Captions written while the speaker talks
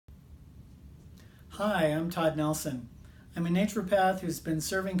Hi, I'm Todd Nelson. I'm a naturopath who's been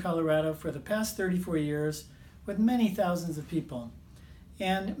serving Colorado for the past 34 years with many thousands of people.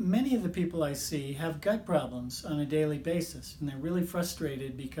 And many of the people I see have gut problems on a daily basis, and they're really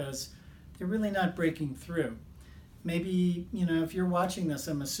frustrated because they're really not breaking through. Maybe, if you're watching this,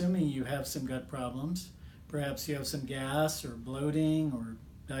 I'm assuming you have some gut problems. Perhaps you have some gas or bloating or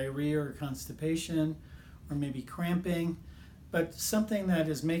diarrhea or constipation or maybe cramping, but something that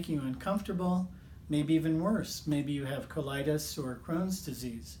is making you uncomfortable. Maybe even worse, maybe you have colitis or Crohn's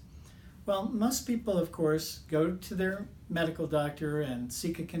disease. Well, most people, of course, go to their medical doctor and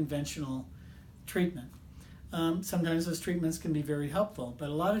seek a conventional treatment. Sometimes those treatments can be very helpful, but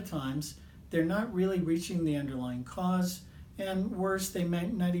a lot of times they're not really reaching the underlying cause, and worse, they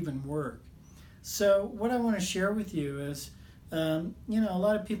might not even work. So what I want to share with you is, a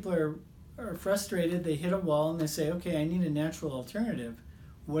lot of people are frustrated, they hit a wall and they say, okay, I need a natural alternative.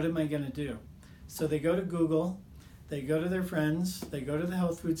 What am I going to do? So they go to Google, they go to their friends, they go to the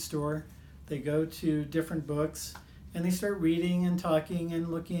health food store, they go to different books, and they start reading and talking and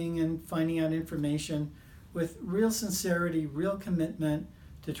looking and finding out information with real sincerity, real commitment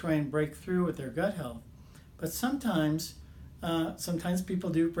to try and break through with their gut health. But sometimes people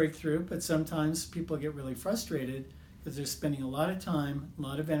do break through, but sometimes people get really frustrated because they're spending a lot of time, a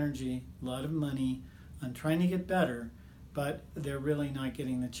lot of energy, a lot of money on trying to get better, but they're really not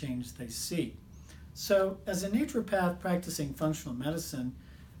getting the change they seek. So as a naturopath practicing functional medicine,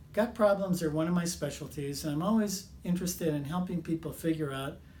 gut problems are one of my specialties, and I'm always interested in helping people figure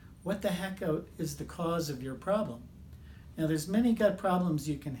out what the heck is the cause of your problem. Now there's many gut problems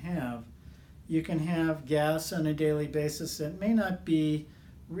you can have. You can have gas on a daily basis that may not be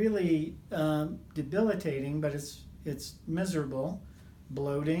really debilitating, but it's miserable.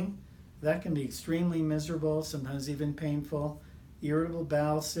 Bloating, that can be extremely miserable, sometimes even painful. Irritable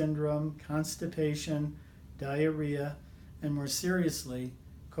bowel syndrome, constipation, diarrhea, and more seriously,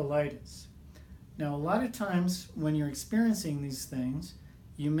 colitis. Now, a lot of times when you're experiencing these things,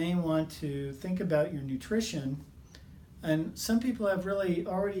 you may want to think about your nutrition, and some people have really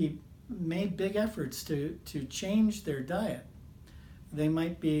already made big efforts to change their diet. They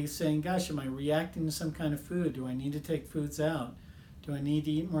might be saying, gosh, am I reacting to some kind of food? Do I need to take foods out? Do I need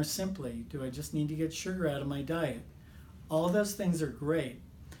to eat more simply? Do I just need to get sugar out of my diet? All those things are great,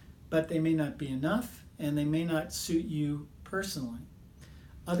 but they may not be enough, and they may not suit you personally.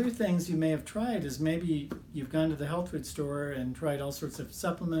 Other things you may have tried is maybe you've gone to the health food store and tried all sorts of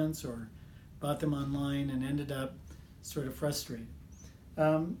supplements or bought them online and ended up sort of frustrated.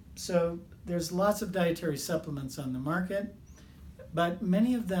 So there's lots of dietary supplements on the market, but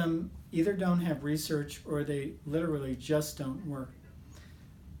many of them either don't have research or they literally just don't work.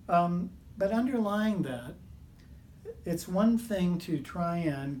 But underlying that, it's one thing to try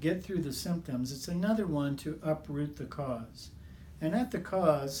and get through the symptoms. It's another one to uproot the cause. And at the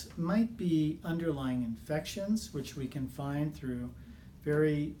cause might be underlying infections, which we can find through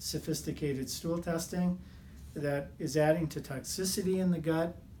very sophisticated stool testing that is adding to toxicity in the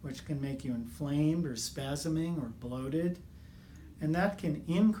gut, which can make you inflamed or spasming or bloated. And that can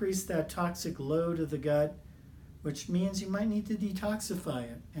increase that toxic load of the gut, which means you might need to detoxify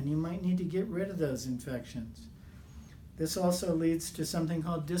it, and you might need to get rid of those infections. This also leads to something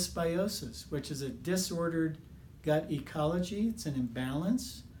called dysbiosis, which is a disordered gut ecology. It's an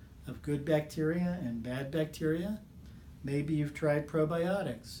imbalance of good bacteria and bad bacteria. Maybe you've tried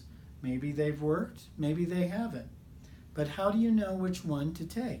probiotics. Maybe they've worked, maybe they haven't. But how do you know which one to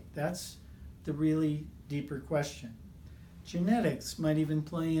take? That's the really deeper question. Genetics might even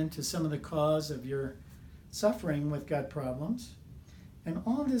play into some of the cause of your suffering with gut problems. And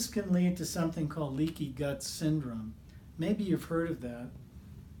all this can lead to something called leaky gut syndrome. Maybe you've heard of that.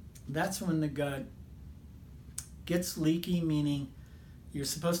 That's when the gut gets leaky, meaning you're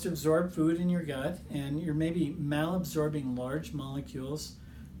supposed to absorb food in your gut and you're maybe malabsorbing large molecules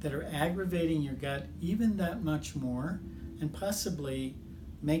that are aggravating your gut even that much more and possibly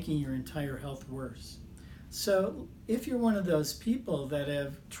making your entire health worse. So if you're one of those people that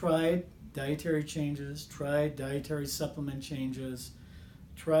have tried dietary changes, tried dietary supplement changes,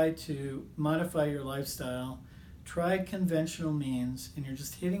 tried to modify your lifestyle, tried conventional means, and you're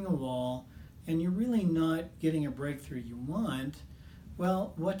just hitting a wall, and you're really not getting a breakthrough you want,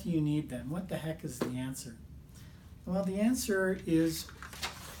 well, what do you need then? What the heck is the answer? Well, the answer is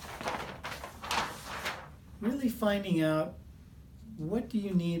really finding out what do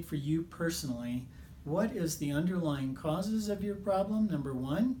you need for you personally, what is the underlying causes of your problem, number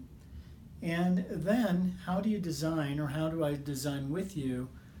one, and then how do you design, or how do I design with you,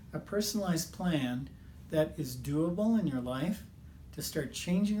 a personalized plan that is doable in your life, to start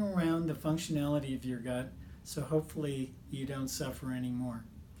changing around the functionality of your gut so hopefully you don't suffer anymore.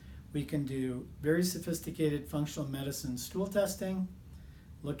 We can do very sophisticated functional medicine stool testing,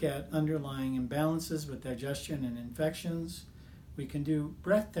 look at underlying imbalances with digestion and infections. We can do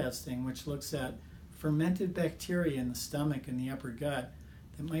breath testing, which looks at fermented bacteria in the stomach and the upper gut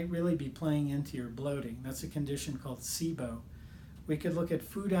that might really be playing into your bloating. That's a condition called SIBO. We could look at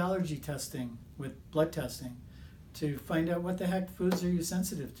food allergy testing with blood testing to find out what the heck foods are you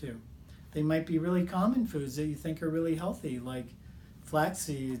sensitive to. They might be really common foods that you think are really healthy, like flax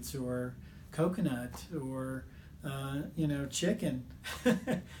seeds or coconut or chicken.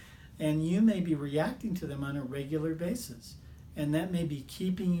 And you may be reacting to them on a regular basis. And that may be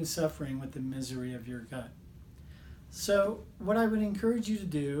keeping you suffering with the misery of your gut. So what I would encourage you to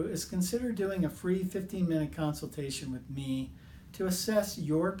do is consider doing a free 15-minute consultation with me to assess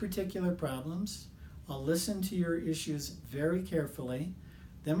your particular problems. I'll listen to your issues very carefully.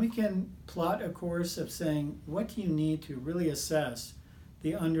 Then we can plot a course of saying, what do you need to really assess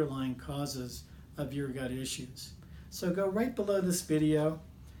the underlying causes of your gut issues? So go right below this video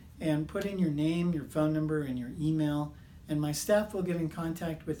and put in your name, your phone number, and your email, and my staff will get in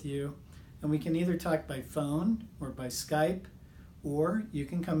contact with you, and we can either talk by phone or by Skype, or you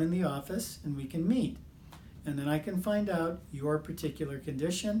can come in the office and we can meet. And then I can find out your particular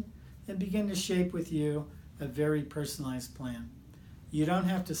condition and begin to shape with you a very personalized plan. You don't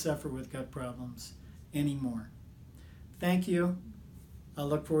have to suffer with gut problems anymore. Thank you. I'll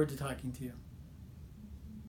look forward to talking to you.